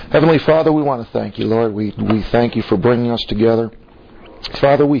Heavenly Father, we want to thank you, Lord. We thank you for bringing us together.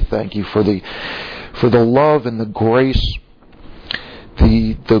 Father, we thank you for the love and the grace,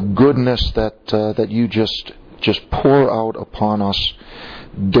 the goodness that you just pour out upon us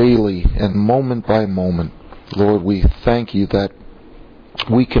daily and moment by moment. Lord, we thank you that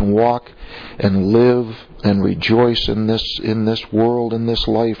we can walk and live and rejoice in this world, in this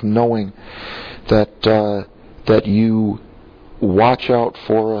life, knowing that you watch out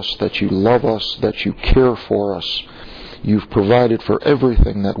for us, that you love us, that you care for us. You've provided for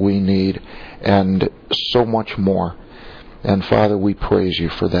everything that we need and so much more. And Father, we praise you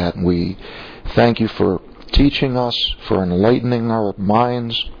for that. We thank you for teaching us, for enlightening our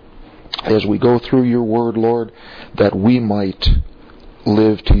minds as we go through your word, Lord, that we might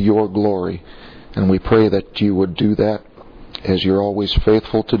live to your glory. And we pray that you would do that as you're always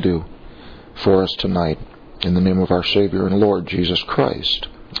faithful to do for us tonight. In the name of our Savior and Lord, Jesus Christ.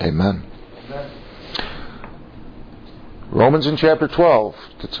 Amen. Amen. Romans in chapter 12.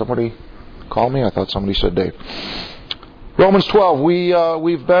 Did somebody call me? I thought somebody said Dave. Romans 12.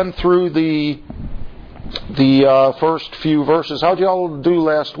 We've been through the first few verses. How'd y'all do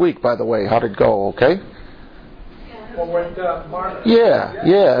last week, by the way? How'd it go? Okay?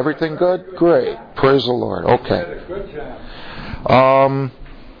 Yeah. Everything good? Great. Praise the Lord. Okay.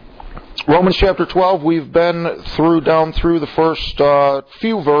 Romans chapter 12, we've been down through the first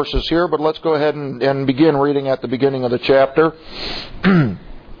few verses here, but let's go ahead and begin reading at the beginning of the chapter.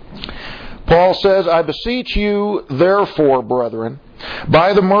 Paul says, I beseech you, therefore, brethren,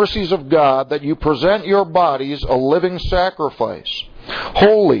 by the mercies of God, that you present your bodies a living sacrifice,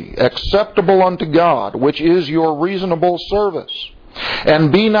 holy, acceptable unto God, which is your reasonable service.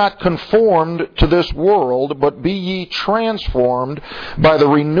 And be not conformed to this world, but be ye transformed by the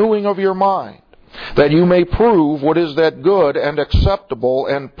renewing of your mind, that you may prove what is that good and acceptable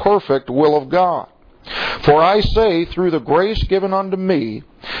and perfect will of God. For I say, through the grace given unto me,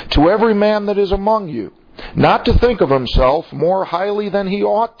 to every man that is among you, not to think of himself more highly than he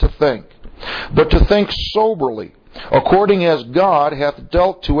ought to think, but to think soberly, according as God hath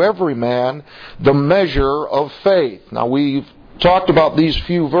dealt to every man the measure of faith. Now we've talked about these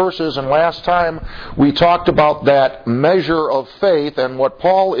few verses, and last time we talked about that measure of faith, and what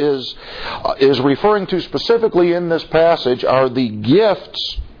Paul is referring to specifically in this passage are the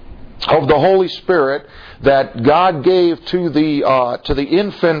gifts of the Holy Spirit that God gave to the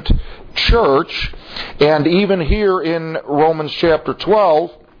infant church. And even here in Romans chapter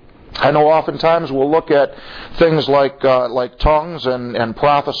 12, I know oftentimes we'll look at things like tongues and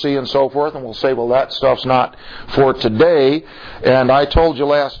prophecy and so forth, and we'll say, well, that stuff's not for today. And I told you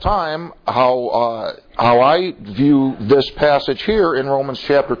last time how I view this passage here in Romans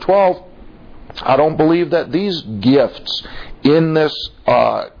chapter 12. I don't believe that these gifts in this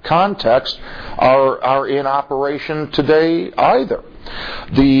context are in operation today either.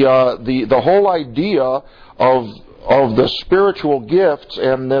 The whole idea of the spiritual gifts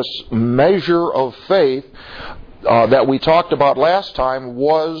and this measure of faith that we talked about last time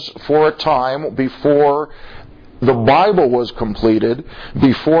was for a time before the Bible was completed,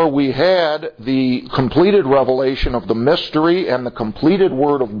 before we had the completed revelation of the mystery and the completed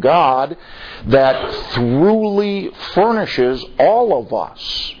Word of God that truly furnishes all of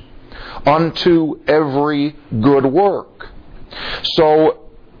us unto every good work. So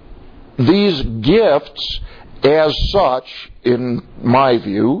these gifts, as such, in my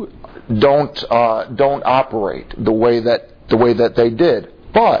view, don't operate the way that they did.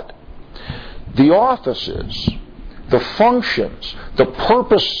 But the offices, the functions, the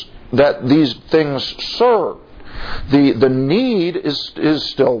purpose that these things serve, the need is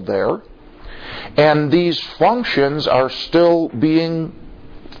still there, and these functions are still being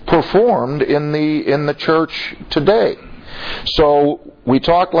performed in the church today. So we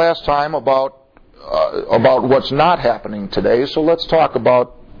talked last time about what's not happening today. So let's talk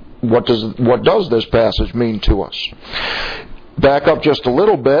about what does this passage mean to us. Back up just a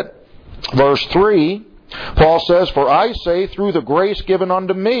little bit. Verse 3, Paul says, for I say through the grace given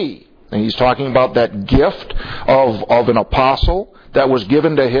unto me. And he's talking about that gift of an apostle that was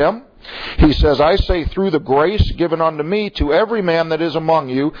given to him. He says, I say through the grace given unto me to every man that is among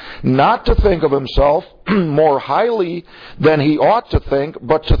you, not to think of himself more highly than he ought to think,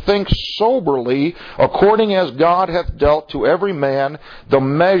 but to think soberly, according as God hath dealt to every man the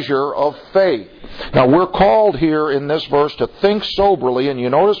measure of faith. Now we're called here in this verse to think soberly, and you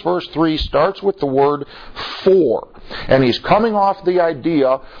notice verse 3 starts with the word for. And he's coming off the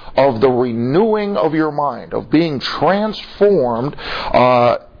idea of the renewing of your mind, of being transformed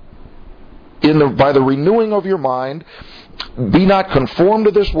by the renewing of your mind, Be not conformed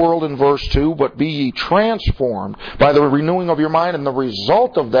to this world in verse 2, but be ye transformed by the renewing of your mind. And the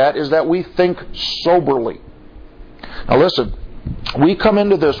result of that is that we think soberly. Now listen, we come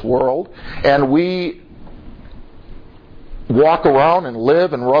into this world and we walk around and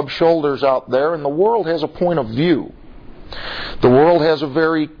live and rub shoulders out there, and the world has a point of view. The world has a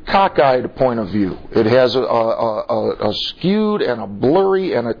very cockeyed point of view. It has a skewed and a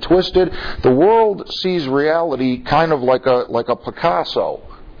blurry and a twisted. The world sees reality kind of like a Picasso.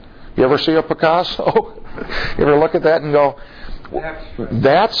 You ever see a Picasso? You ever look at that and go,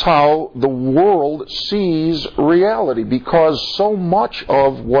 that's how the world sees reality, because so much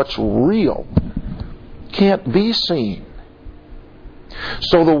of what's real can't be seen.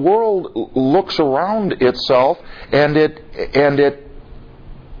 So the world looks around itself and it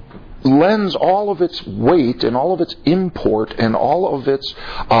lends all of its weight and all of its import and all of its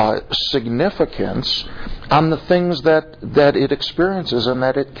significance on the things that it experiences and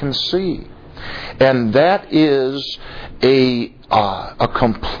that it can see. And that is a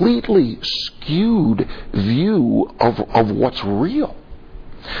completely skewed view of what's real.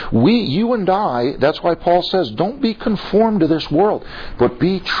 You and I, that's why Paul says, don't be conformed to this world, but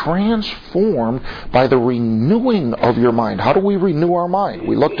be transformed by the renewing of your mind. How do we renew our mind?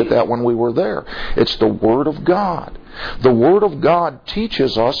 We looked at that when we were there. It's the Word of God. The Word of God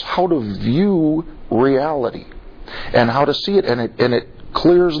teaches us how to view reality and how to see it, and it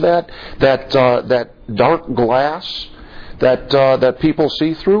clears that dark glass that people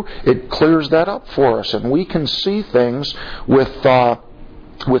see through. It clears that up for us, and we can see things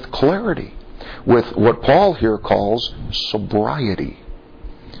with clarity, with what Paul here calls sobriety.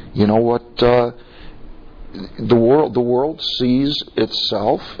 You know what the world sees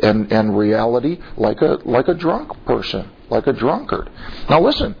itself and reality like a drunk person, like a drunkard. Now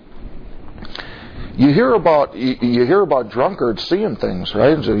listen, you hear about drunkards seeing things,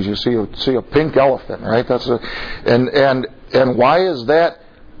 right? So you see a pink elephant, right? And why is that?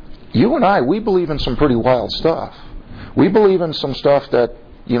 You and I, we believe in some pretty wild stuff. We believe in some stuff that,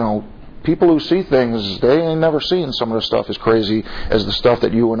 people who see things, they ain't never seen some of the stuff as crazy as the stuff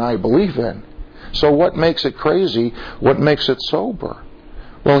that you and I believe in. So what makes it crazy? What makes it sober?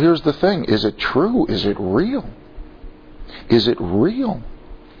 Well, here's the thing. Is it true? Is it real? Is it real?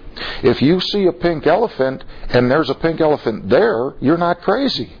 If you see a pink elephant and there's a pink elephant there, you're not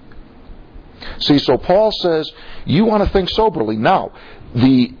crazy. See, so Paul says you want to think soberly. Now,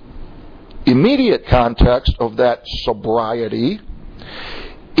 the immediate context of that sobriety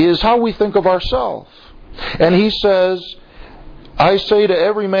is how we think of ourselves. And he says, I say to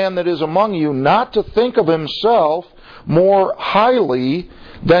every man that is among you not to think of himself more highly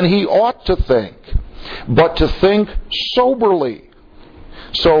than he ought to think, but to think soberly.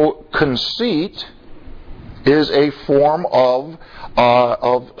 So conceit is a form of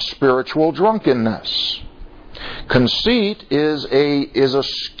spiritual drunkenness. Conceit is a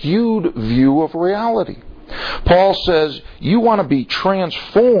skewed view of reality. Paul says you want to be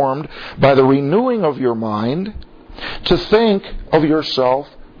transformed by the renewing of your mind to think of yourself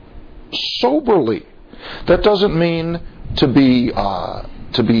soberly. That doesn't mean to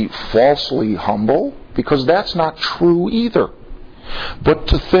be falsely humble, because that's not true either. But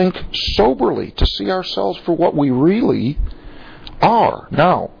to think soberly, to see ourselves for what we really are.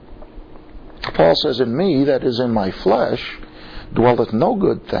 Now, Paul says, in me, that is in my flesh, dwelleth no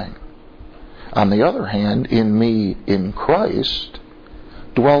good thing. On the other hand, in me, in Christ,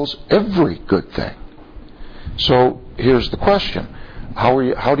 dwells every good thing. So here's the question.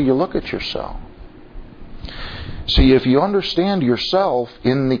 How do you look at yourself? See, if you understand yourself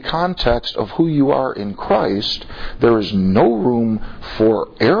in the context of who you are in Christ, there is no room for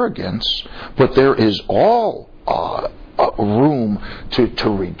arrogance, but there is all room to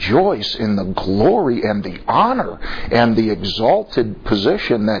rejoice in the glory and the honor and the exalted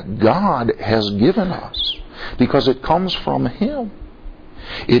position that God has given us, because it comes from Him.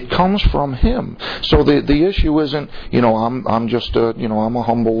 It comes from Him. So the issue isn't, I'm just I'm a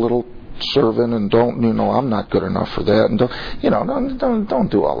humble little servant, and I'm not good enough for that, and don't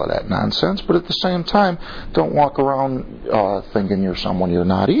do all of that nonsense. But at the same time, don't walk around thinking you're someone you're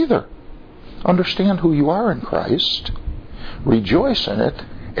not either. Understand who you are in Christ, rejoice in it,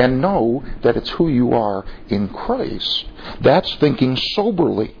 and know that it's who you are in Christ. That's thinking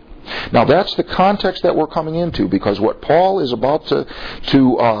soberly. Now that's the context that we're coming into, because what Paul is about to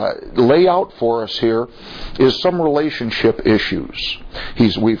lay out for us here is some relationship issues.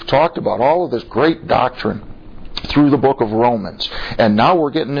 We've talked about all of this great doctrine through the book of Romans. And now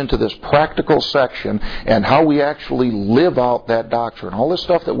we're getting into this practical section and how we actually live out that doctrine. All this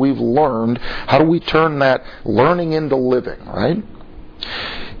stuff that we've learned, how do we turn that learning into living, right?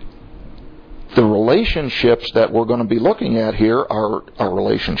 The relationships that we're going to be looking at here are our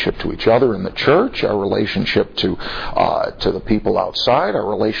relationship to each other in the church, our relationship to the people outside, our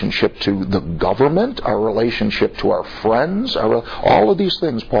relationship to the government, our relationship to our friends. All of these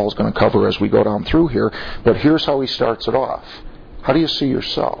things Paul's going to cover as we go down through here. But here's how he starts it off. How do you see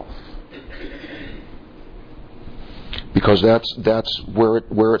yourself? Because that's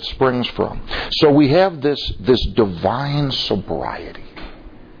where it springs from. So we have this divine sobriety.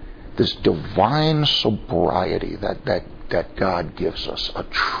 This divine sobriety that God gives us, a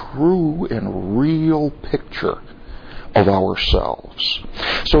true and real picture of ourselves.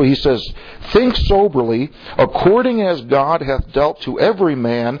 So he says, think soberly, according as God hath dealt to every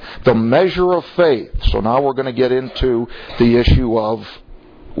man the measure of faith. So now we're going to get into the issue of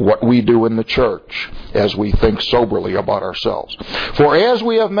what we do in the church as we think soberly about ourselves. For as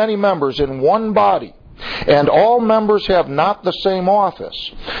we have many members in one body, and all members have not the same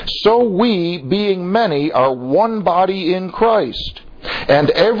office, so we, being many, are one body in Christ,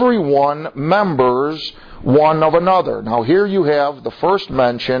 and every one members one of another. Now here you have the first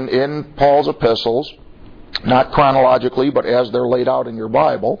mention in Paul's epistles, not chronologically, but as they're laid out in your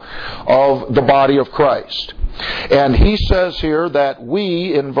Bible, of the body of Christ. And he says here that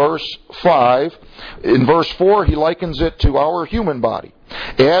we, in verse 5, in verse 4, he likens it to our human body.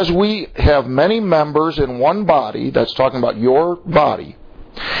 As we have many members in one body, that's talking about your body,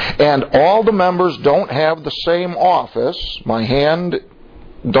 and all the members don't have the same office. My hand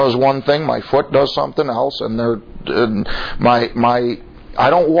does one thing, my foot does something else, and I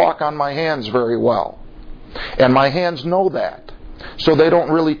don't walk on my hands very well. And my hands know that. So they don't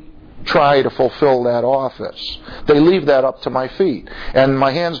really try to fulfill that office. They leave that up to my feet. And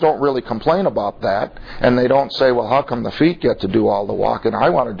my hands don't really complain about that. And they don't say, well, how come the feet get to do all the walking? I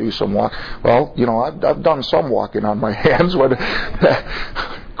want to do some walk. Well, I've done some walking on my hands when, a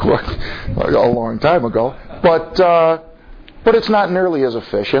long time ago. But it's not nearly as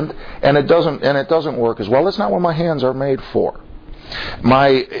efficient, and it doesn't work as well. It's not what my hands are made for.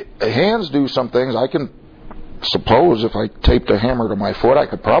 My hands do some things. I can suppose if I taped a hammer to my foot, I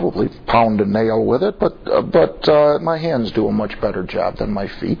could probably pound a nail with it, but my hands do a much better job than my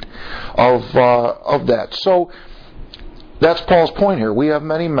feet of that. So that's Paul's point here. We have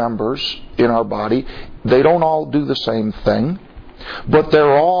many members in our body. They don't all do the same thing, but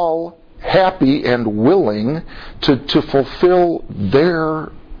they're all happy and willing to fulfill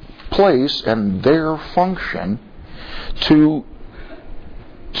their place and their function to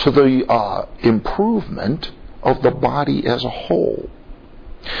the improvement of the body as a whole.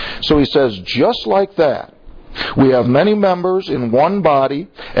 So he says, just like that, we have many members in one body,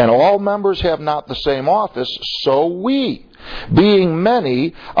 and all members have not the same office, so we, being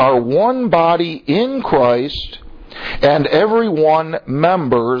many, are one body in Christ, and every one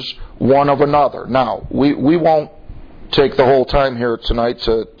members one of another. Now, we won't take the whole time here tonight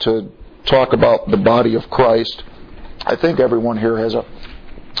to talk about the body of Christ. I think everyone here has a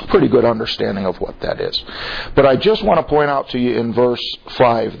pretty good understanding of what that is. But I just want to point out to you in verse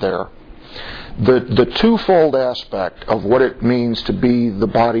 5 there, the twofold aspect of what it means to be the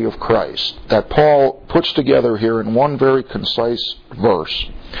body of Christ that Paul puts together here in one very concise verse.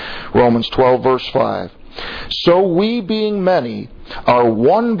 Romans 12 verse 5. So we, being many, are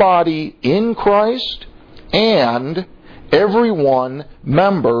one body in Christ, and every one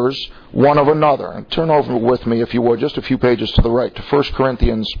members one of another. And turn over with me, if you would, just a few pages to the right, to 1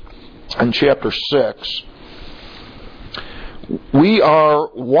 Corinthians in chapter 6. We are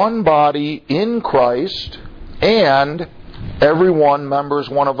one body in Christ, and every one members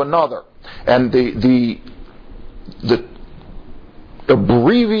one of another. And the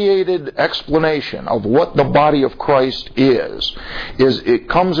abbreviated explanation of what the body of Christ is it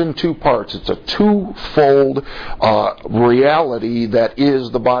comes in two parts. It's a twofold reality that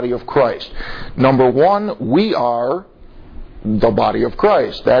is the body of Christ. Number one, we are the body of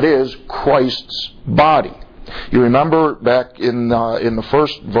Christ. That is Christ's body. You remember back in the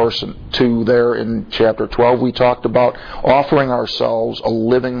first verse 2 there in chapter 12, we talked about offering ourselves a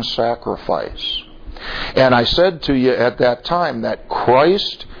living sacrifice. And I said to you at that time that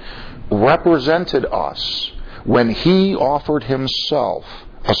Christ represented us when He offered Himself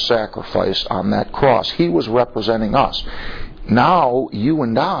a sacrifice on that cross. He was representing us. Now, you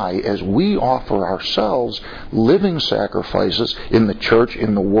and I, as we offer ourselves living sacrifices in the church,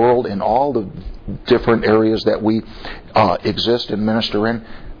 in the world, in all the different areas that we exist and minister in.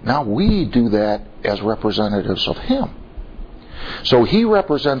 Now we do that as representatives of Him. So He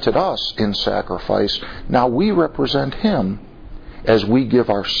represented us in sacrifice. Now we represent Him as we give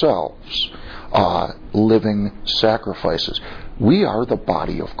ourselves living sacrifices. We are the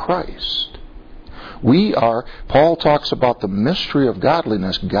body of Christ. We are, Paul talks about the mystery of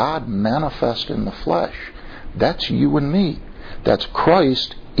godliness, God manifest in the flesh. That's you and me. That's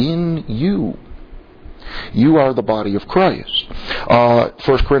Christ in you. You are the body of Christ.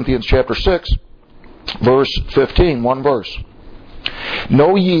 1 Corinthians chapter 6, verse 15, one verse.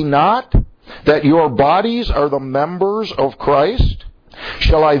 Know ye not that your bodies are the members of Christ?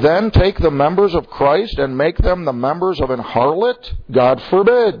 Shall I then take the members of Christ and make them the members of an harlot? God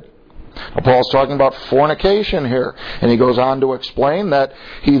forbid. Now, Paul's talking about fornication here. And he goes on to explain that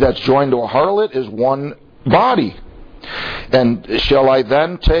he that's joined to a harlot is one body. And shall I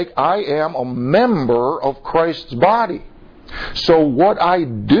then I am a member of Christ's body. So what I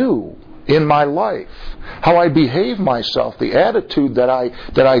do in my life, how I behave myself, the attitude that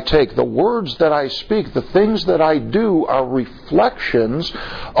I take, the words that I speak, the things that I do are reflections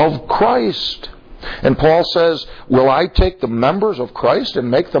of Christ. And Paul says, will I take the members of Christ and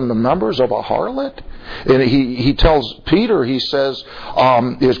make them the members of a harlot? And he tells Peter, he says,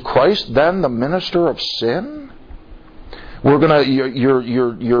 is Christ then the minister of sin? You're going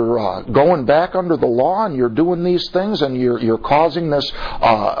back under the law and you're doing these things and you're causing this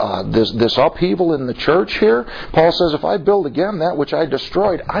upheaval in the church here. Paul says, if I build again that which I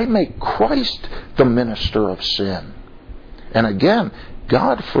destroyed, I make Christ the minister of sin. And again,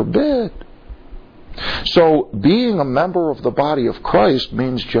 God forbid. So being a member of the body of Christ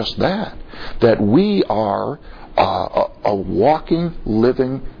means just that we are a walking,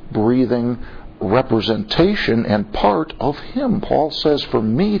 living, breathing representation and part of Him. Paul says, for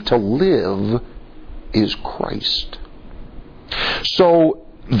me to live is Christ. So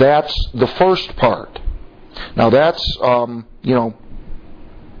that's the first part. Now that's,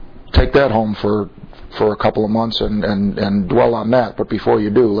 take that home for a couple of months and dwell on that. But before you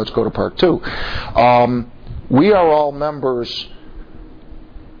do, let's go to part 2. We are all members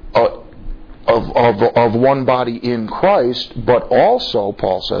of one body in Christ, but also,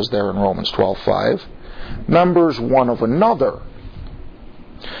 Paul says there in Romans 12:5, members one of another.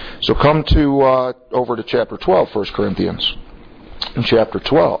 So come to over to chapter 12, 1 Corinthians, in chapter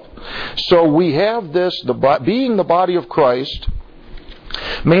 12. So we have this, being the body of Christ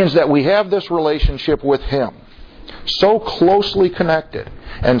means that we have this relationship with Him, so closely connected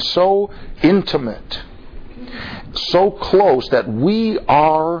and so intimate, so close that we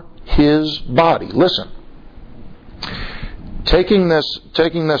are His body. Listen, taking this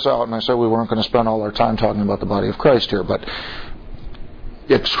out, and I said we weren't going to spend all our time talking about the body of Christ here, but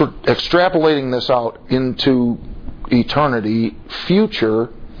extrapolating this out into eternity future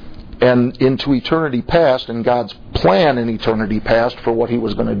and into eternity past and God's plan in eternity past for what He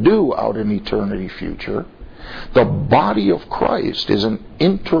was going to do out in eternity future, the body of Christ is an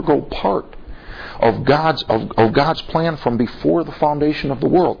integral part of God's plan from before the foundation of the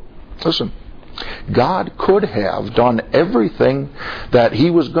world. Listen, God could have done everything that He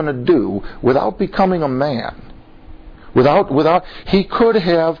was going to do without becoming a man. He could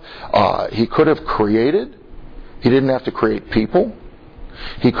have created. He didn't have to create people.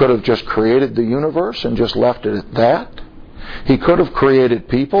 He could have just created the universe and just left it at that. He could have created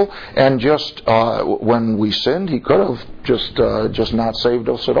people and just when we sinned, He could have just not saved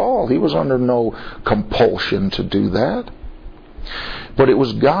us at all. He was under no compulsion to do that. But it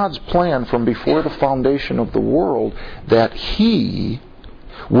was God's plan from before the foundation of the world that He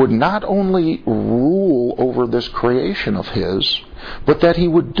would not only rule over this creation of His, but that He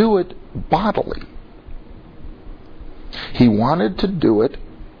would do it bodily. He wanted to do it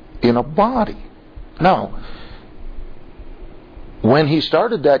in a body. Now, when He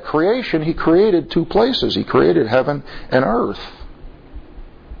started that creation, He created 2 places. He created heaven and earth.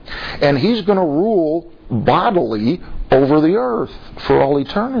 And He's going to rule bodily over the earth for all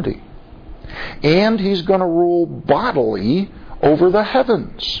eternity. And He's going to rule bodily over the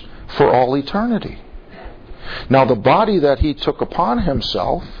heavens for all eternity. Now, the body that He took upon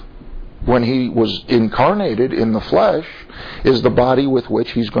Himself when He was incarnated in the flesh is the body with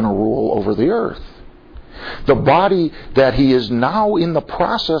which He's going to rule over the earth. The body that He is now in the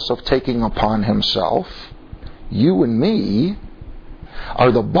process of taking upon Himself, you and me,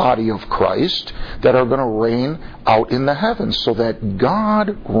 are the body of Christ that are going to reign out in the heavens, so that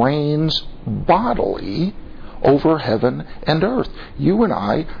God reigns bodily over heaven and earth. You and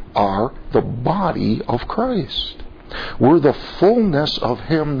I are the body of Christ. we're the fullness of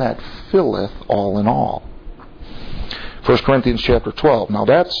Him that filleth all in all. 1 Corinthians chapter 12. Now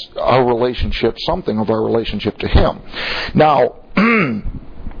that's our relationship, something of our relationship to Him. Now,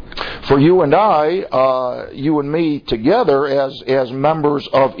 for you and I, you and me together as members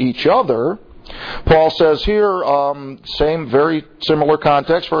of each other, Paul says here, same, very similar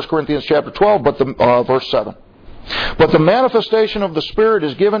context, 1 Corinthians chapter 12, but verse 7. But the manifestation of the Spirit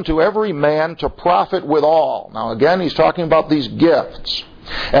is given to every man to profit withal. Now again, he's talking about these gifts.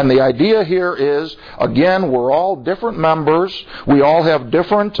 And the idea here is, again, we're all different members. We all have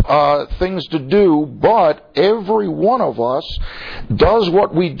different things to do, but every one of us does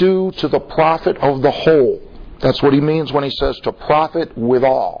what we do to the profit of the whole. That's what he means when he says to profit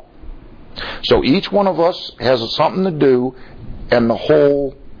withal. So each one of us has something to do, and the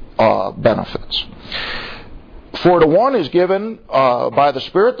whole benefits. For to one is given by the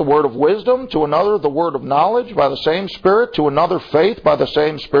Spirit the word of wisdom, to another the word of knowledge by the same Spirit, to another faith by the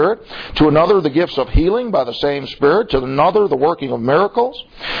same Spirit, to another the gifts of healing by the same Spirit, to another the working of miracles,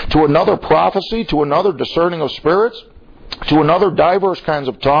 to another prophecy, to another discerning of spirits, to another diverse kinds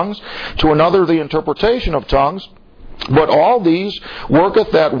of tongues, to another the interpretation of tongues. But all these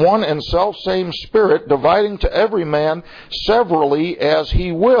worketh that one and selfsame Spirit, dividing to every man severally as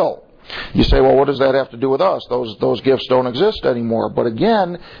He will. You say, well, what does that have to do with us? Those gifts don't exist anymore. But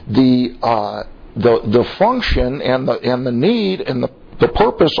again, the function and the need and the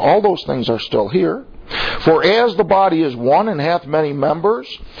purpose, all those things are still here. For as the body is one and hath many members,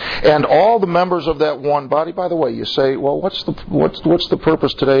 and all the members of that one body. By the way, you say, well, what's the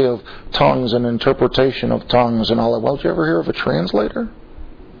purpose today of tongues and interpretation of tongues and all that? Well, did you ever hear of a translator?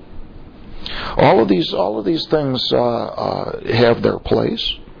 All of these things have their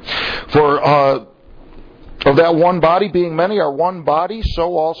place. For of that one body, being many are one body,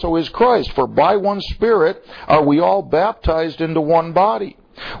 so also is Christ. For by one Spirit are we all baptized into one body.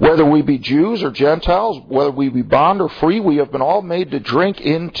 Whether we be Jews or Gentiles, whether we be bond or free, we have been all made to drink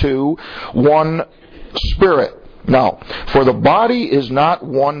into one Spirit. Now, for the body is not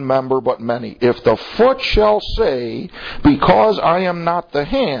one member but many. If the foot shall say, because I am not the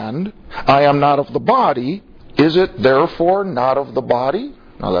hand, I am not of the body, is it therefore not of the body?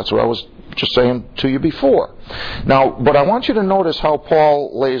 Now that's what I was just saying to you before. Now, but I want you to notice how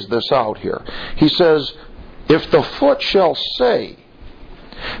Paul lays this out here. He says, if the foot shall say,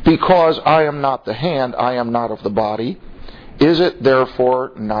 because I am not the hand, I am not of the body, is it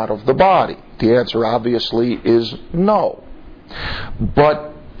therefore not of the body? The answer obviously is no.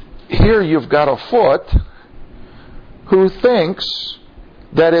 But here you've got a foot who thinks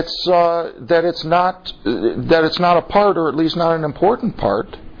that it's not a part, or at least not an important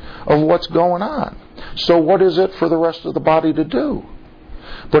part of what's going on. So what is it for the rest of the body to do?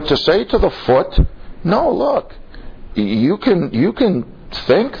 But to say to the foot, no, look, you can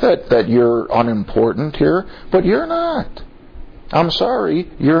think that you're unimportant here, but you're not. I'm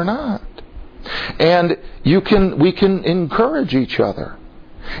sorry, you're not. And we can encourage each other.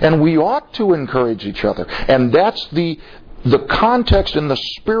 And we ought to encourage each other. And that's the context and the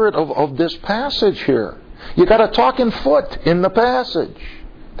spirit of this passage here. You got a talking foot in the passage.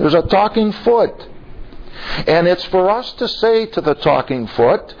 There's a talking foot. And it's for us to say to the talking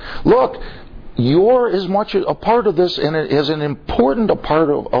foot, look, you're as much a part of this and as an important a part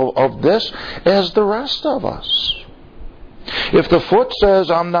of this as the rest of us. If the foot says,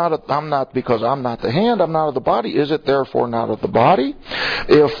 I'm not because I'm not the hand, I'm not of the body, is it therefore not of the body?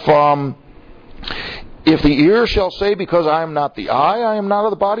 If the ear shall say, because I am not the eye, I am not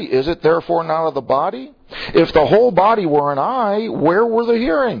of the body, is it therefore not of the body? If the whole body were an eye, where were the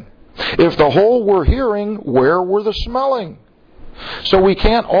hearing? If the whole were hearing, where were the smelling? So we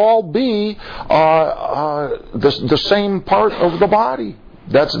can't all be the same part of the body.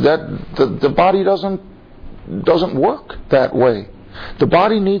 The body doesn't work that way. The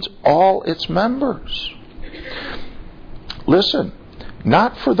body needs all its members. Listen,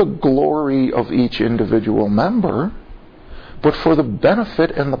 not for the glory of each individual member, but for the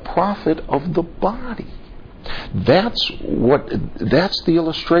benefit and the profit of the body. That's the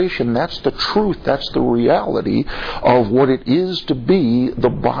illustration, that's the truth, that's the reality of what it is to be the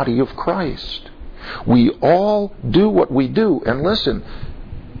body of Christ. We all do what we do. And listen,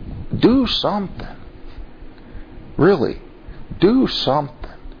 do something. Really, do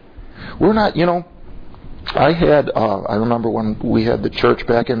something. We're not, I remember when we had the church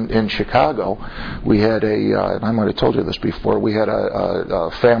back in Chicago, we had and I might have told you this before, we had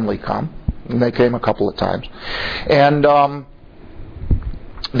a family come, and they came a couple of times. And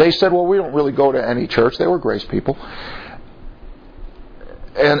they said, well, we don't really go to any church. They were Grace people.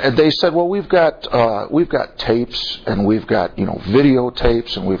 and they said, well, we've got tapes, and we've got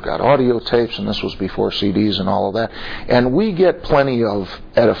videotapes, and we've got audio tapes, and this was before CDs and all of that, and we get plenty of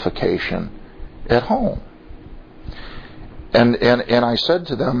edification at home. And I said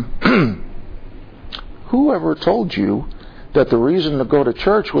to them, whoever told you that the reason to go to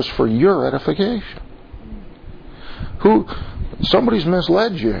church was for your edification? Somebody's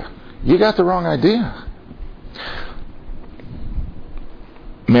misled you. You got the wrong idea.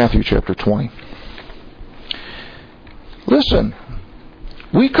 Matthew chapter 20. Listen,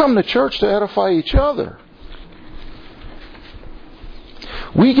 we come to church to edify each other.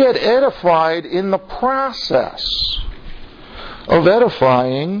 We get edified in the process of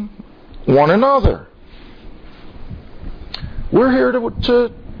edifying one another. We're here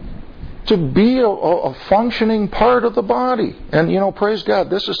to be a functioning part of the body. And, praise God,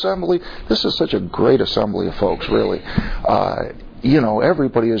 this is such a great assembly of folks, really.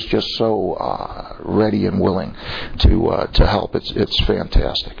 Everybody is just so ready and willing to help. It's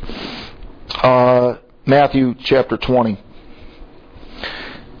fantastic. Matthew chapter 20.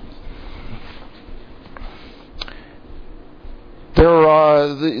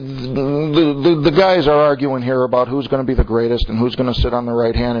 The guys are arguing here about who's going to be the greatest and who's going to sit on the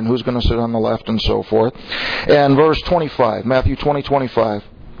right hand and who's going to sit on the left and so forth. And verse 25, Matthew 20:25.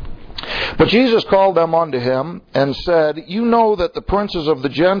 But Jesus called them unto him and said, you know that the princes of the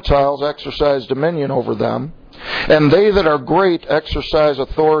Gentiles exercise dominion over them, and they that are great exercise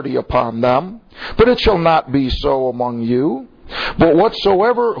authority upon them. But it shall not be so among you. But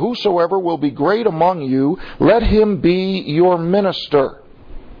whosoever will be great among you, let him be your minister.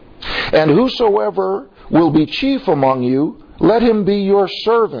 And whosoever will be chief among you, let him be your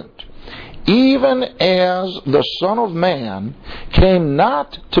servant. Even as the Son of Man came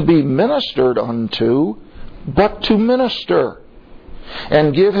not to be ministered unto, but to minister,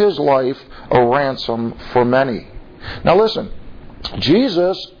 and give his life a ransom for many. Now listen,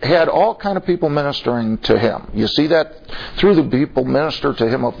 Jesus had all kind of people ministering to him. You see that through the people ministered to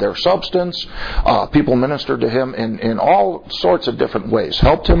him of their substance. People ministered to him in all sorts of different ways.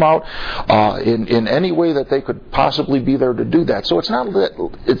 Helped him out in any way that they could possibly be there to do that. So it's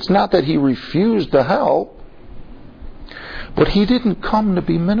not that he refused the help, but he didn't come to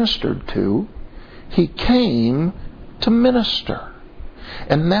be ministered to. He came to minister.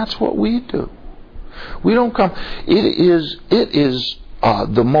 And that's what we do. We don't come. It is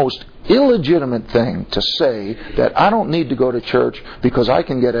the most illegitimate thing to say that I don't need to go to church because I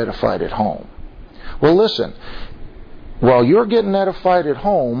can get edified at home. Well, listen, while you're getting edified at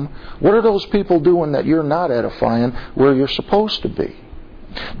home, what are those people doing that you're not edifying where you're supposed to be?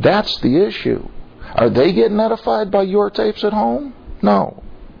 That's the issue. Are they getting edified by your tapes at home? No.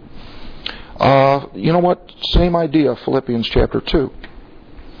 You know what? Same idea, Philippians chapter 2.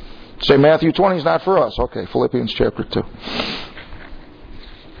 Say Matthew 20 is not for us. Okay, Philippians chapter 2.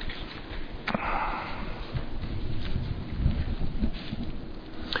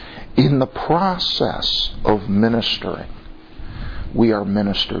 In the process of ministering, we are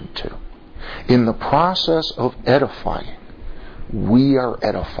ministered to. In the process of edifying, we are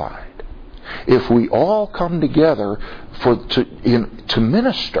edified. If we all come together to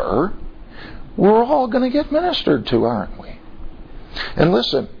minister, we're all going to get ministered to, aren't we? And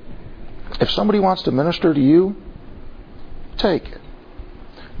listen, if somebody wants to minister to you, take it.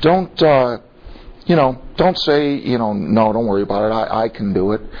 Don't say, no, don't worry about it. I can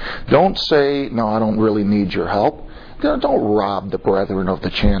do it. Don't say, no, I don't really need your help. Don't rob the brethren of the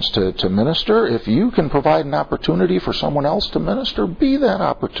chance to minister. If you can provide an opportunity for someone else to minister, be that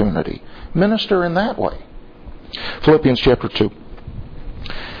opportunity. Minister in that way. Philippians chapter 2.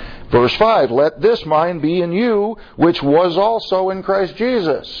 Verse 5, let this mind be in you, which was also in Christ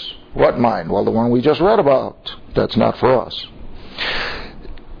Jesus. What mind? Well, the one we just read about. That's not for us.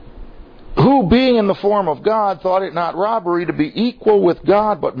 Who, being in the form of God, thought it not robbery to be equal with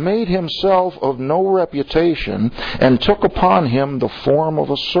God, but made himself of no reputation, and took upon him the form of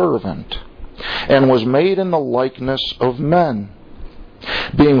a servant, and was made in the likeness of men.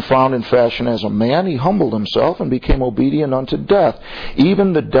 Being found in fashion as a man, he humbled himself and became obedient unto death,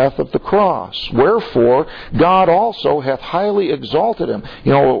 even the death of the cross. Wherefore, God also hath highly exalted him.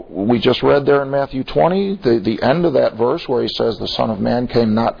 We just read there in Matthew 20, the end of that verse where he says the Son of Man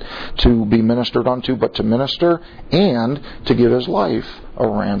came not to be ministered unto, but to minister, and to give his life a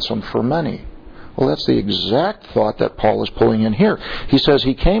ransom for many. Well, that's the exact thought that Paul is pulling in here. He says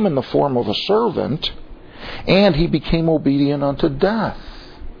he came in the form of a servant, and he became obedient unto death.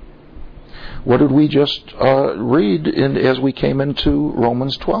 What did we just read as we came into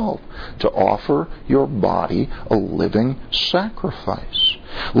Romans 12? To offer your body a living sacrifice.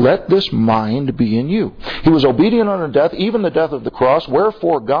 let this mind be in you. He was obedient unto death, even the death of the cross,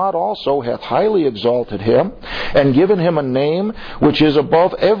 wherefore God also hath highly exalted him, and given him a name which is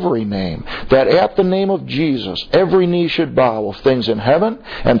above every name, that at the name of Jesus every knee should bow, of things in heaven,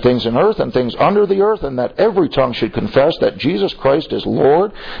 and things in earth, and things under the earth, and that every tongue should confess that Jesus Christ is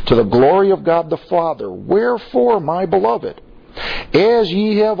Lord, to the glory of God the Father. Wherefore, my beloved, as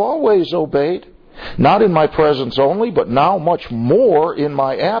ye have always obeyed, not in my presence only, but now much more in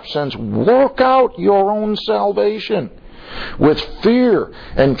my absence, work out your own salvation with fear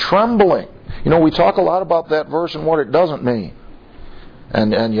and trembling. You know, we talk a lot about that verse and what it doesn't mean.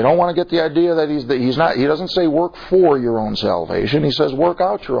 And you don't want to get the idea that he doesn't say work for your own salvation. He says work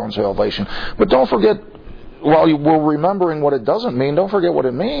out your own salvation. But don't forget, while we're remembering what it doesn't mean, don't forget what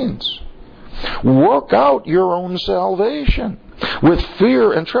it means. Work out your own salvation with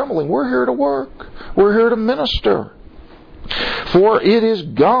fear and trembling. We're here to work. We're here to minister. For it is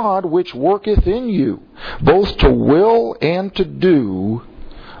God which worketh in you, both to will and to do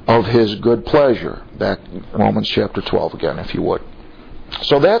of His good pleasure. Back Romans chapter 12 again, if you would.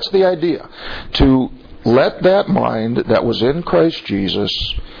 So that's the idea. To let that mind that was in Christ Jesus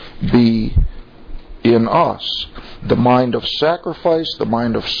be in us. The mind of sacrifice, the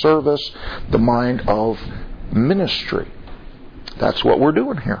mind of service, the mind of ministry. That's what we're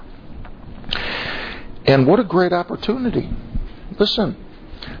doing here. And what a great opportunity. Listen,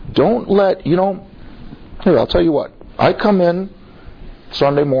 don't let, here, I'll tell you what. I come in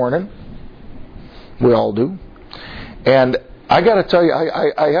Sunday morning. We all do. And I got to tell you,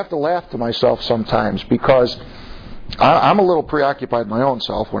 I have to laugh to myself sometimes because I'm a little preoccupied my own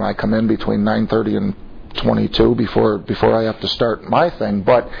self when I come in between 9:30 and 22 before I have to start my thing.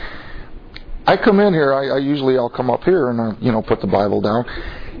 But I come in here. I'll come up here and put the Bible down,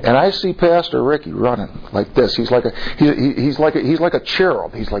 and I see Pastor Ricky running like this. He's like a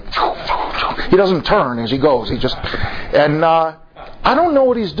cherub. He's like he doesn't turn as he goes. I don't know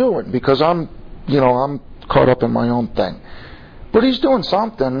what he's doing because I'm caught up in my own thing. But he's doing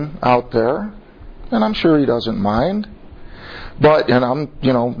something out there, and I'm sure he doesn't mind. And I'm,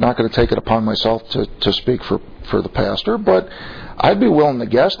 not going to take it upon myself to speak for the pastor, but I'd be willing to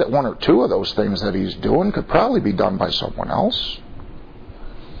guess that one or two of those things that he's doing could probably be done by someone else.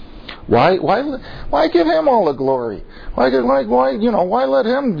 Why give him all the glory? Why let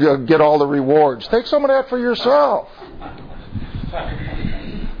him get all the rewards? Take some of that for yourself.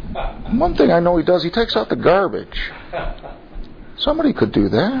 One thing I know he does, he takes out the garbage. Somebody could do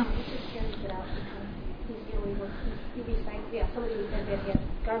that.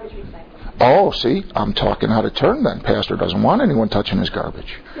 Oh, see, I'm talking out of turn then. Pastor doesn't want anyone touching his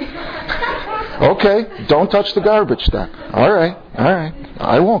garbage. Okay, don't touch the garbage then. All right.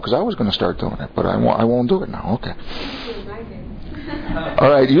 I won't, because I was going to start doing it, but I won't do it now. Okay.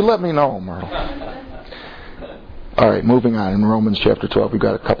 All right, you let me know, Myrtle. All right, moving on. In Romans chapter 12, we've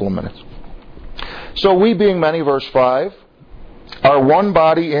got a couple of minutes. So we being many, verse 5, are one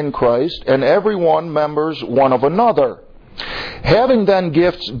body in Christ, and every one members one of another. Having then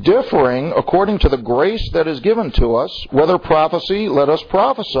gifts differing according to the grace that is given to us, whether prophecy, let us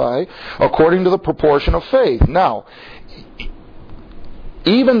prophesy according to the proportion of faith. Now,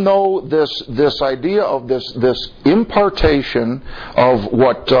 even though this idea of this impartation of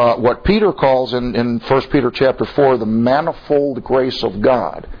what Peter calls in 1 Peter chapter 4 the manifold grace of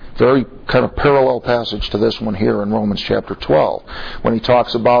God, very kind of parallel passage to this one here in Romans chapter 12, when he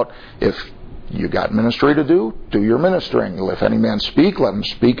talks about if you got ministry to do your ministering. If any man speak, let him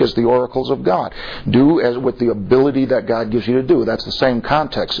speak as the oracles of God. Do as with the ability that God gives you to do. That's the same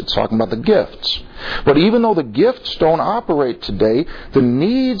context. It's talking about the gifts. But even though the gifts don't operate today, the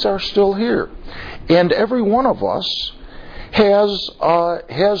needs are still here. And every one of us has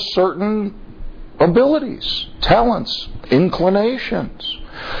certain abilities, talents, inclinations.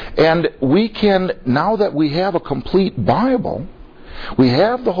 And we can, now that we have a complete Bible, we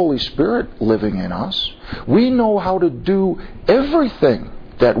have the Holy Spirit living in us, we know how to do everything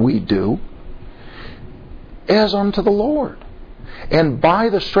that we do as unto the Lord. And by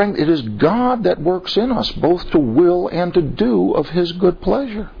the strength, it is God that works in us, both to will and to do of His good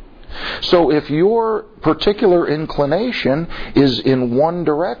pleasure. So if your particular inclination is in one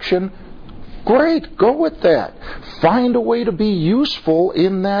direction, great, go with that. Find a way to be useful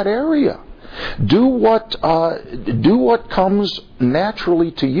in that area. Do what comes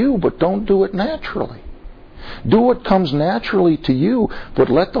naturally to you, but don't do it naturally. Do what comes naturally to you, but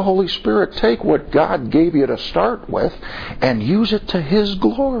let the Holy Spirit take what God gave you to start with and use it to His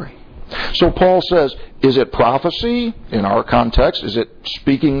glory. So Paul says, is it prophecy? In our context, is it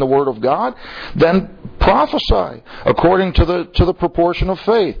speaking the word of God? Then prophesy according to the proportion of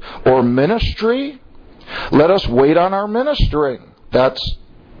faith. Or ministry? Let us wait on our ministering. That's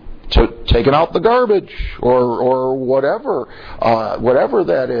taking out the garbage or whatever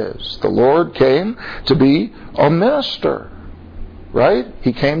that is. The Lord came to be a minister, right?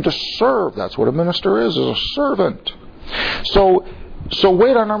 He came to serve. That's what a minister is a servant. So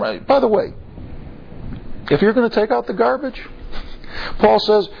wait on our... By the way, if you're going to take out the garbage, Paul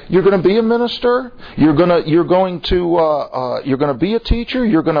says you're going to be a minister, you're going to be a teacher,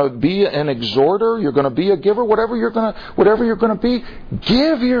 you're going to be an exhorter, you're going to be a giver, whatever you're going to be,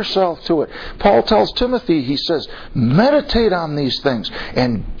 give yourself to it. Paul tells Timothy, he says, meditate on these things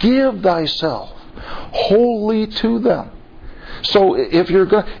and give thyself wholly to them. So if you're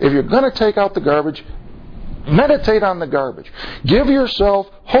going to take out the garbage, meditate on the garbage. Give yourself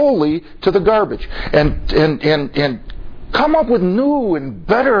wholly to the garbage, and come up with new and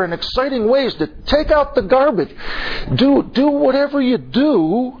better and exciting ways to take out the garbage. Do whatever you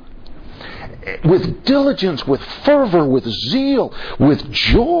do with diligence, with fervor, with zeal, with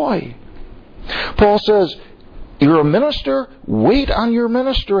joy. Paul says, you're a minister, wait on your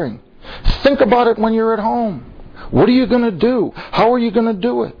ministering. Think about it when you're at home. What are you going to do? How are you going to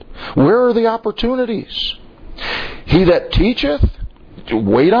do it? Where are the opportunities? He that teacheth,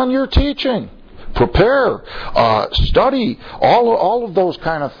 wait on your teaching. Prepare, study, all of those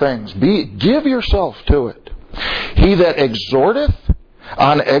kind of things. Give yourself to it. He that exhorteth,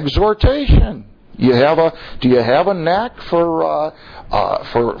 on exhortation. Do you have a knack for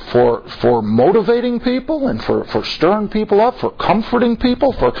motivating people and for stirring people up, for comforting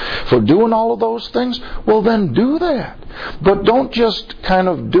people, for doing all of those things? Well, then do that. But don't just kind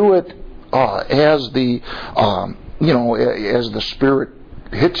of do it as the Spirit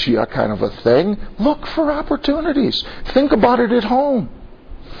hits you, kind of a thing. Look for opportunities. Think about it at home.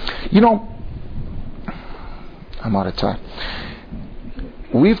 I'm out of time.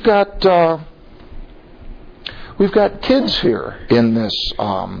 We've got kids here in this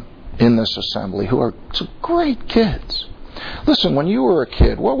assembly who are great kids. Listen, when you were a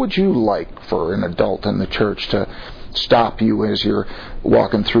kid, what would you like for an adult in the church to stop you as you're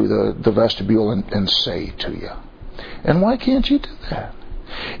walking through the vestibule and say to you? And why can't you do that?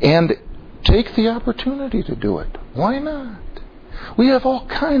 And take the opportunity to do it. Why not? We have all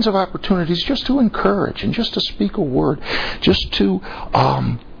kinds of opportunities just to encourage and just to speak a word, just to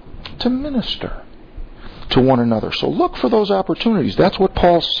minister to one another. So look for those opportunities. That's what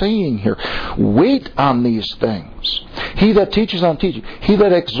Paul's saying here. Wait on these things. He that teaches on teaching. He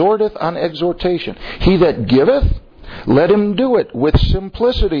that exhorteth on exhortation. He that giveth, let him do it with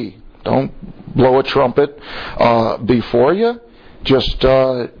simplicity. Don't blow a trumpet before you. Just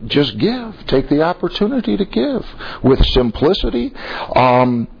give. Take the opportunity to give with simplicity,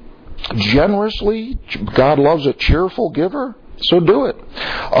 generously. God loves a cheerful giver, so do it.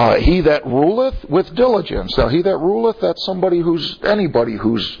 He that ruleth with diligence. Now, he that ruleth, that's anybody who's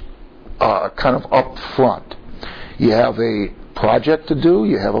kind of up front. You have a project to do.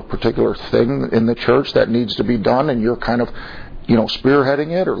 You have a particular thing in the church that needs to be done, and you're kind of,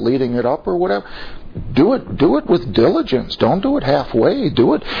 spearheading it or leading it up or whatever. Do it with diligence. Don't do it halfway.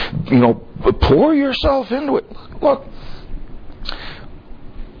 Do it, pour yourself into it. Look,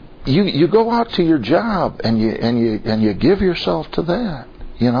 you go out to your job and you give yourself to that,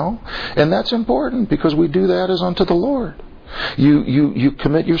 and that's important because we do that as unto the Lord. You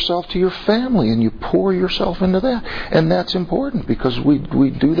commit yourself to your family and you pour yourself into that, and that's important because we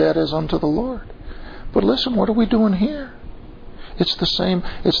do that as unto the Lord. But listen, what are we doing here? It's the same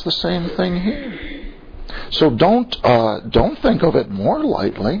thing here. So don't think of it more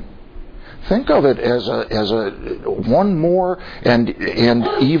lightly. Think of it as a one more and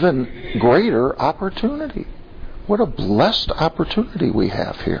even greater opportunity. What a blessed opportunity we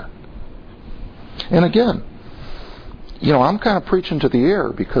have here. And again, I'm kind of preaching to the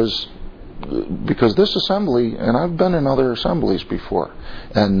air because this assembly, and I've been in other assemblies before,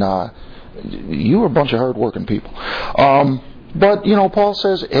 and you are a bunch of hard-working people. But, Paul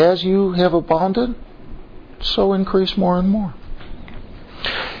says, as you have abounded, so increase more and more.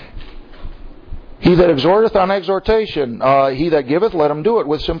 He that exhorteth on exhortation, he that giveth, let him do it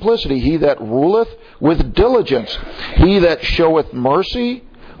with simplicity. He that ruleth with diligence. He that showeth mercy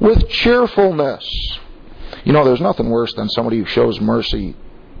with cheerfulness. There's nothing worse than somebody who shows mercy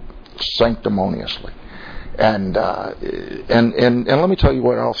sanctimoniously. And let me tell you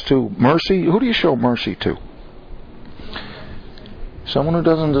what else too. Mercy, who do you show mercy to? Someone who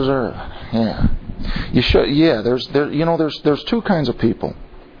doesn't deserve it. Yeah. There's two kinds of people.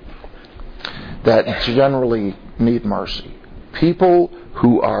 that generally need mercy. People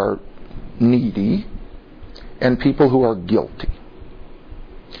who are needy and people who are guilty.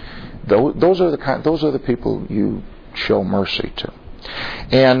 Those are the people you show mercy to.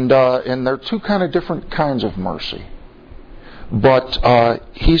 And there are two kind of different kinds of mercy. But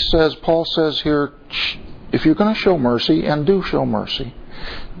Paul says here, if you're going to show mercy, and do show mercy,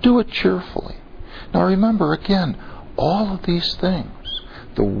 do it cheerfully. Now remember, again, all of these things,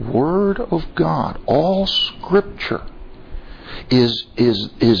 the Word of God, all Scripture, is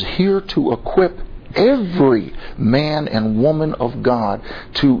here to equip every man and woman of God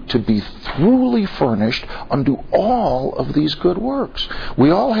to be thoroughly furnished unto all of these good works. We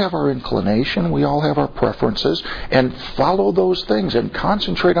all have our inclination, we all have our preferences, and follow those things and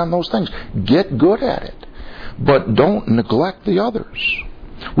concentrate on those things. Get good at it, but don't neglect the others.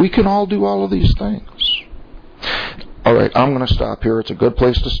 We can all do all of these things. All right, I'm going to stop here. It's a good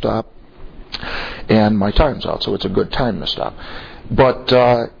place to stop, and my time's out, so it's a good time to stop. But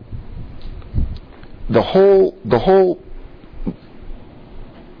the whole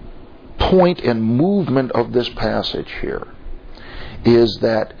point and movement of this passage here is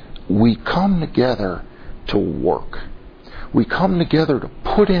that we come together to work. We come together to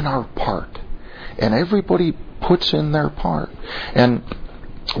put in our part, and everybody puts in their part. And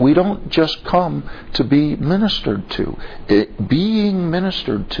we don't just come to be ministered to. Being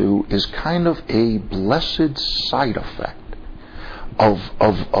ministered to is kind of a blessed side effect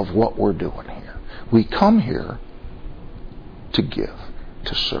of what we're doing here. We come here to give,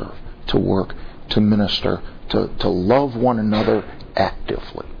 to serve, to work, to minister, to love one another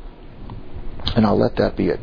actively. And I'll let that be it.